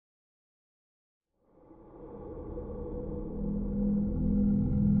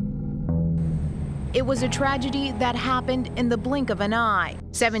It was a tragedy that happened in the blink of an eye.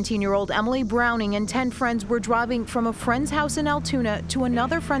 17-year-old Emily Browning and 10 friends were driving from a friend's house in Altoona to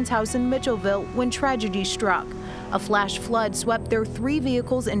another friend's house in Mitchellville when tragedy struck. A flash flood swept their 3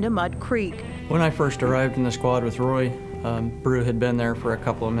 vehicles into Mud Creek. When I first arrived in the squad with Roy, Brew had been there for a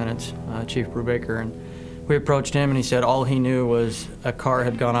couple of minutes, Chief Brubaker, and we approached him and he said all he knew was a car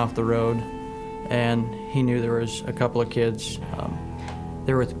had gone off the road and he knew there was a couple of kids.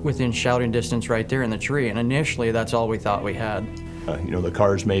 They were within shouting distance right there in the tree, and initially that's all we thought we had. The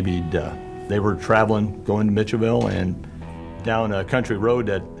cars maybe, they were traveling, going to Mitchellville and down a country road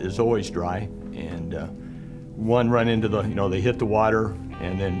that is always dry, and one run into the, they hit the water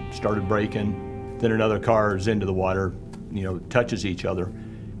and then started braking. Then another car is into the water, touches each other.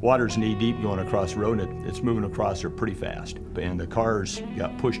 Water's knee deep going across the road, and it's moving across there pretty fast. And the cars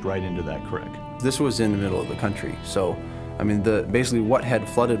got pushed right into that creek. This was in the middle of the country, so I mean, basically what had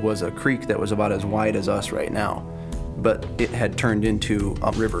flooded was a creek that was about as wide as us right now, but it had turned into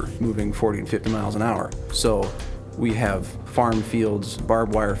a river moving 40 and 50 miles an hour. So we have farm fields,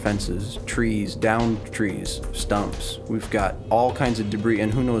 barbed wire fences, trees, downed trees, stumps. We've got all kinds of debris,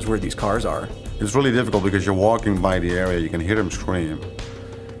 and who knows where these cars are. It's really difficult because you're walking by the area, you can hear them scream.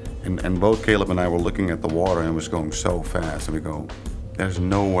 And both Caleb and I were looking at the water and it was going so fast, and we go, there's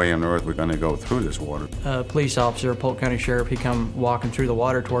no way on earth we're going to go through this water. A police officer, Polk County Sheriff, he come walking through the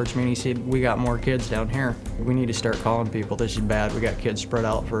water towards me and he said, we got more kids down here. We need to start calling people. This is bad. We got kids spread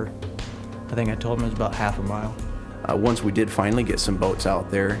out for, I think I told him it was about half a mile. Once we did finally get some boats out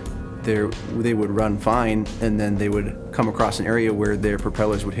there, they would run fine, and then they would come across an area where their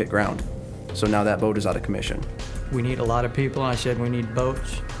propellers would hit ground. So now that boat is out of commission. We need a lot of people, and I said we need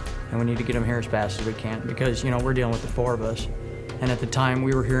boats, and we need to get them here as fast as we can because, we're dealing with the 4 of us. And at the time,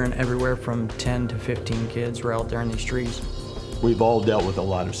 we were hearing everywhere from 10 to 15 kids were out there in these trees. We've all dealt with a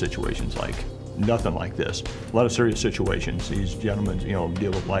lot of situations like nothing like this. A lot of serious situations. These gentlemen,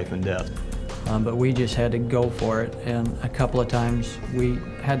 deal with life and death. But we just had to go for it. And a couple of times, we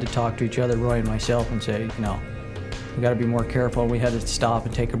had to talk to each other, Roy and myself, and say, we got to be more careful. We had to stop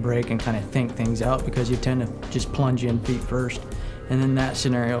and take a break and kind of think things out because you tend to just plunge in feet first. And in that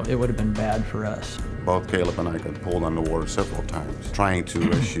scenario, it would have been bad for us. Both Caleb and I got pulled underwater several times, trying to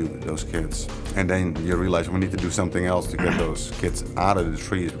rescue those kids. And then you realize we need to do something else to get those kids out of the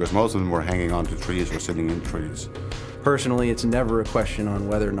trees, because most of them were hanging onto trees or sitting in trees. Personally, it's never a question on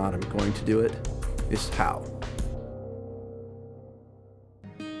whether or not I'm going to do it, it's how.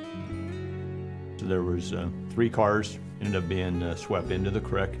 So there was 3 cars, ended up being swept into the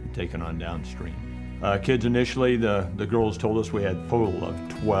creek and taken on downstream. Kids initially, the girls told us we had a total of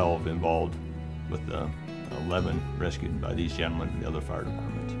 12 involved, with 11 rescued by these gentlemen and the other fire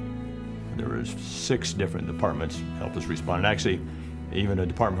departments. There was 6 different departments helped us respond. And actually, even a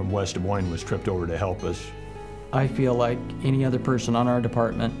department from West Des Moines was tripped over to help us. I feel like any other person on our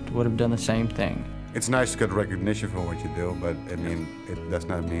department would have done the same thing. It's nice to get recognition for what you do, but it does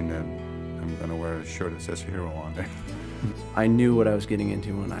not mean that I'm going to wear a shirt that says hero on it. I knew what I was getting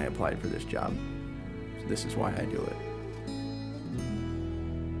into when I applied for this job. This is why I do it.